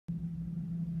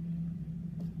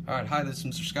Alright, hi, this is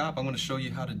Mr. Scott. I'm going to show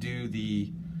you how to do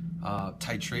the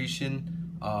titration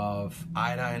of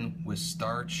iodine with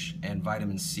starch and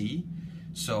vitamin C.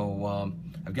 So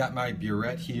I've got my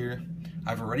burette here.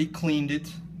 I've already cleaned it,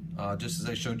 just as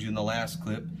I showed you in the last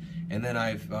clip. And then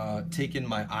I've taken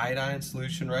my iodine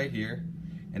solution right here,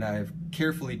 and I've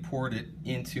carefully poured it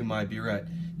into my burette.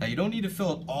 Now you don't need to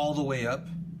fill it all the way up,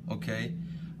 okay?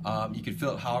 You can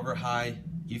fill it however high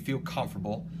you feel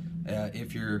comfortable.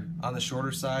 If you're on the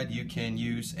shorter side, you can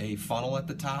use a funnel at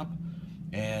the top,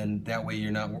 and that way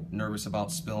you're not nervous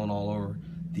about spilling all over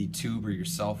the tube or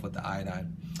yourself with the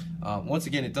iodine. Once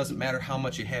again, it doesn't matter how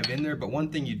much you have in there, but one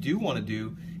thing you do want to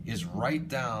do is write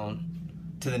down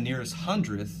to the nearest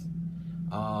hundredth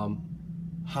how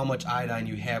much iodine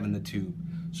you have in the tube.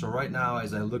 So right now,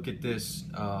 as I look at this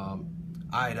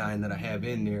iodine that I have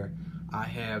in there, I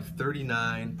have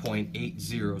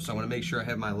 39.80. So I'm going to make sure I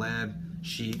have my lab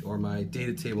sheet or my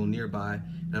data table nearby,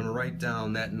 and I'm going to write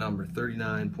down that number,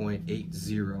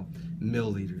 39.80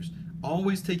 milliliters.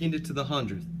 Always taking it to the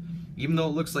hundredth. Even though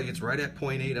it looks like it's right at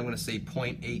 0.8, I'm going to say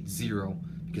 0.80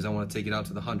 because I want to take it out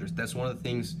to the hundredth. That's one of the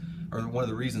things, or one of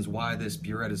the reasons why this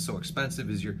burette is so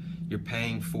expensive, is you're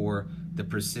paying for the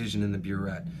precision in the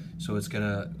burette. So it's going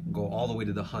to go all the way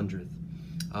to the hundredth.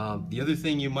 The other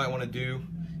thing you might want to do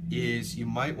is you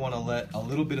might want to let a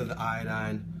little bit of the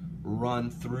iodine run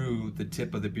through the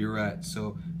tip of the burette.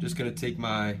 So I'm just going to take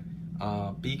my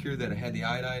beaker that I had the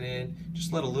iodine in,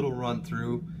 just let a little run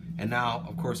through, and now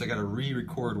of course I got to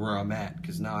re-record where I'm at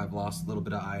because now I've lost a little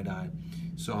bit of iodine.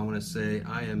 So I'm going to say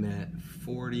I am at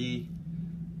 40.20,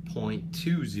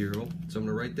 so I'm going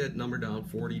to write that number down,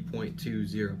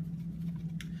 40.20.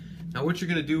 Now what you're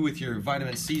going to do with your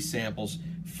vitamin C samples,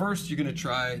 first you're going to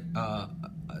try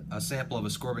a sample of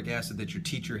ascorbic acid that your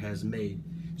teacher has made.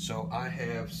 So I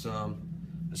have some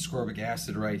ascorbic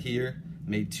acid right here,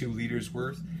 made 2 liters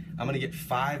worth. I'm going to get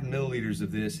 5 milliliters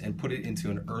of this and put it into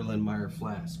an Erlenmeyer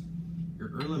flask. Your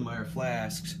Erlenmeyer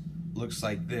flask looks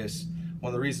like this.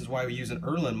 One of the reasons why we use an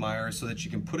Erlenmeyer is so that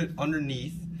you can put it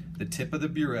underneath the tip of the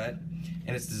burette,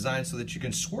 and it's designed so that you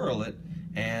can swirl it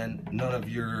and none of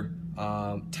your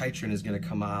titrant is going to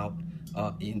come out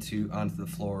onto the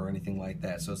floor or anything like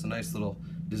that. So it's a nice little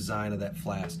design of that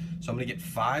flask. So I'm going to get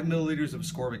 5 milliliters of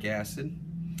ascorbic acid,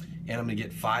 and I'm going to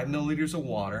get 5 milliliters of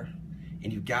water,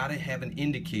 and you've got to have an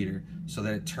indicator so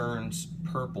that it turns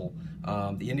purple.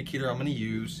 The indicator I'm going to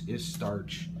use is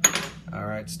starch.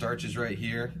 Alright, starch is right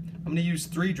here. I'm going to use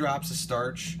 3 drops of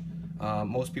starch.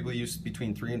 Most people use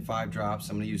between 3 and 5 drops.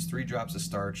 I'm going to use 3 drops of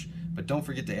starch, but don't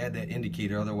forget to add that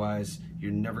indicator, otherwise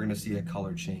you're never going to see a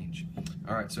color change.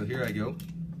 Alright, so here I go.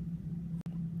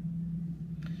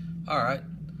 Alright,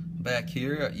 back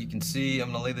here you can see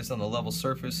I'm going to lay this on the level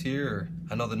surface here.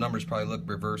 I know the numbers probably look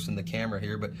reversed in the camera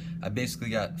here, but I basically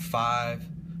got 5.0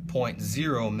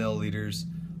 milliliters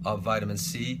of vitamin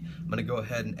C. I'm going to go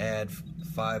ahead and add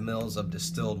 5 mils of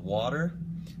distilled water.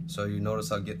 So you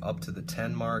notice I'll get up to the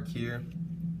 10 mark here.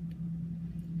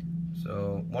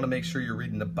 So want to make sure you're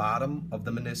reading the bottom of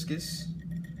the meniscus.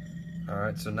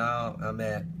 Alright, so now I'm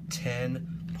at 10.0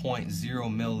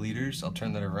 milliliters. I'll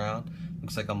turn that around.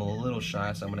 Looks like I'm a little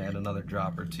shy, so I'm going to add another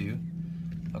drop or 2.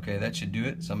 Okay, that should do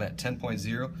it. So I'm at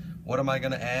 10.0. What am I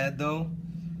going to add though?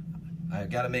 I've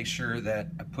got to make sure that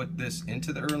I put this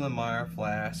into the Erlenmeyer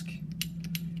flask,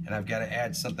 and I've got to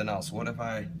add something else. What have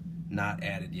I not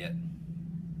added yet?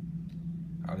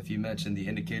 Alright, if you mentioned the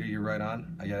indicator, you're right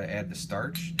on. I got to add the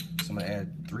starch. So I'm going to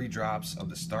add 3 drops of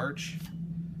the starch.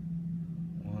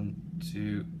 1,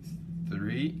 2,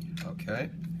 3. Okay.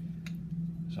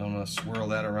 So I'm going to swirl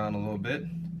that around a little bit,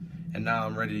 and now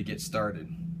I'm ready to get started.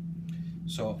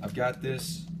 So I've got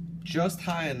this just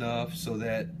high enough so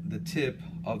that the tip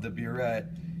of the burette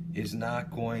is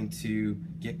not going to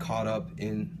get caught up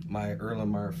in my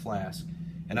Erlenmeyer flask,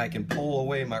 and I can pull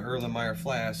away my Erlenmeyer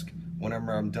flask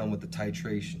whenever I'm done with the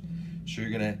titration. So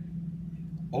you're going to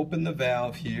open the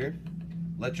valve here,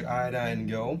 let your iodine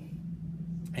go,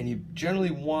 and you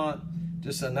generally want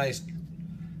just a nice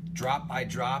drop by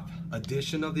drop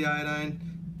addition of the iodine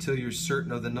till you're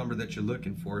certain of the number that you're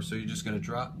looking for. So you're just going to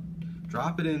drop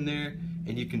it in there,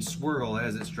 and you can swirl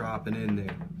as it's dropping in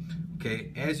there.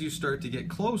 Okay, as you start to get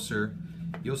closer,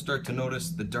 you'll start to notice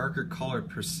the darker color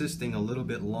persisting a little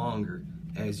bit longer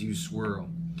as you swirl.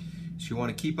 So you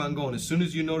want to keep on going. As soon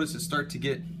as you notice it start to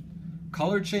get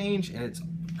color change and it's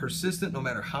persistent, no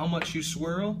matter how much you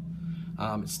swirl,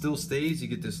 it still stays, you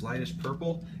get this lightish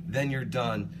purple, then you're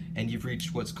done and you've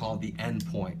reached what's called the end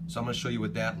point. So I'm going to show you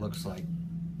what that looks like.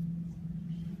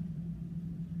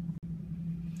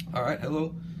 Alright,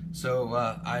 hello. So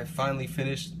I finally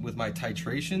finished with my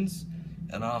titrations,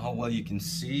 and I don't know how well you can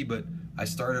see, but I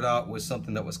started out with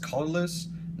something that was colorless.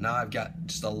 Now I've got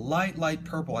just a light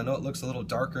purple. I know it looks a little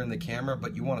darker in the camera,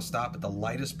 but you want to stop at the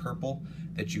lightest purple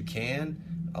that you can.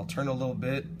 I'll turn a little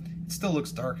bit. It still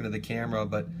looks dark into the camera,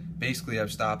 but basically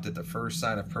I've stopped at the first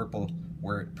sign of purple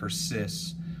where it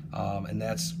persists, and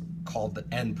that's called the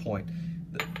end point.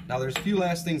 Now there's a few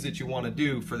last things that you want to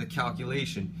do for the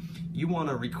calculation. You want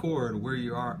to record where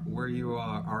you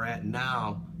are at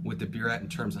now with the burette in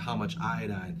terms of how much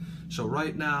iodine. So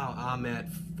right now I'm at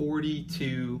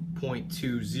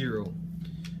 42.20.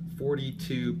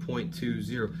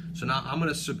 42.20. So now I'm going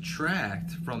to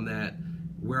subtract from that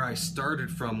where I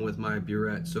started from with my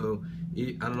burette. So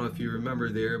I don't know if you remember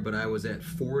there, but I was at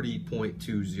 40.20.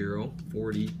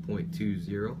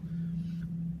 40.20.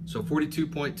 So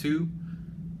 42.20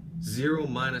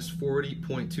 minus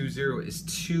 40.20 is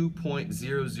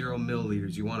 2.00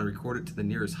 milliliters. You want to record it to the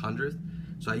nearest hundredth.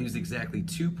 So I used exactly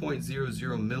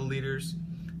 2.00 milliliters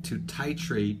to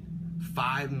titrate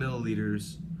 5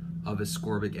 milliliters of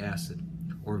ascorbic acid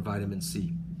or vitamin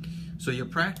C. So you'll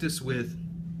practice with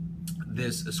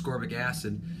this ascorbic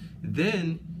acid,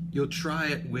 then you'll try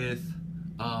it with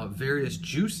various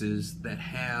juices that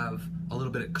have a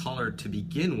little bit of color to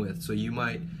begin with. So you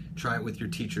might try it with your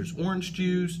teacher's orange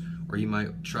juice, or you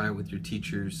might try it with your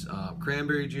teacher's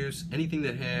cranberry juice, anything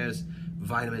that has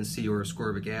vitamin C or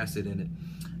ascorbic acid in it.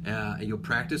 You'll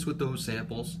practice with those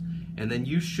samples, and then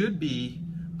you should be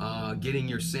getting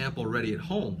your sample ready at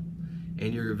home.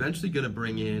 And you're eventually going to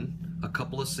bring in a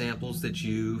couple of samples that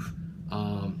you've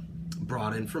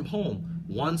brought in from home.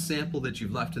 One sample that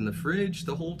you've left in the fridge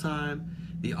the whole time,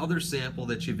 the other sample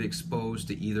that you've exposed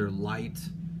to either light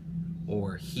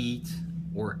or heat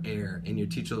or air, and your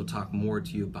teacher will talk more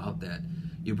to you about that.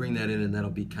 You bring that in, and that'll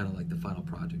be kind of like the final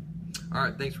project. All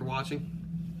right, thanks for watching.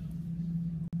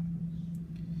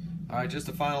 All right, just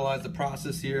to finalize the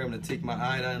process here, I'm going to take my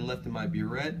iodine left in my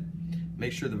burette,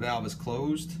 make sure the valve is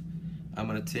closed. I'm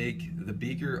going to take the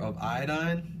beaker of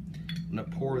iodine, I'm going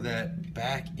to pour that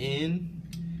back in.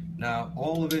 Now,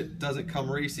 all of it doesn't come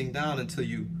racing down until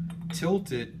you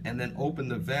tilt it and then open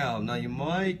the valve. Now, you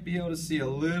might be able to see a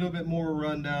little bit more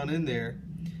run down in there.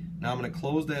 Now, I'm going to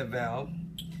close that valve,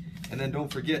 and then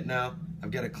don't forget now,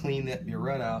 I've got to clean that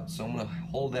burette out, so I'm going to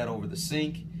hold that over the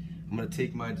sink. I'm going to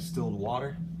take my distilled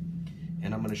water,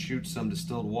 and I'm going to shoot some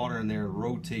distilled water in there and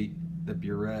rotate the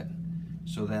burette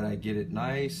so that I get it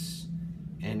nice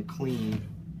and clean.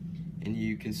 And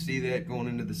you can see that going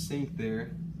into the sink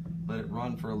there. Let it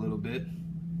run for a little bit.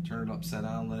 Turn it upside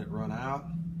down, let it run out.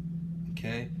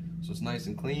 Okay, so it's nice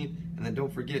and clean. And then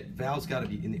don't forget, valve's got to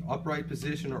be in the upright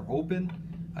position or open.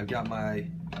 I've got my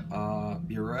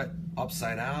burette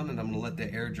upside down, and I'm going to let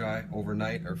the air dry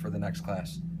overnight or for the next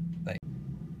class. Thanks.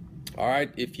 All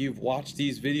right, if you've watched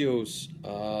these videos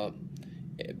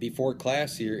before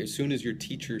class here, as soon as your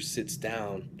teacher sits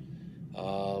down,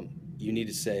 you need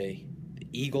to say, "The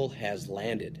eagle has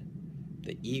landed."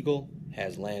 The eagle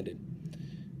has landed.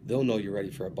 They'll know you're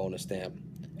ready for a bonus stamp.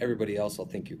 Everybody else will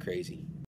think you're crazy.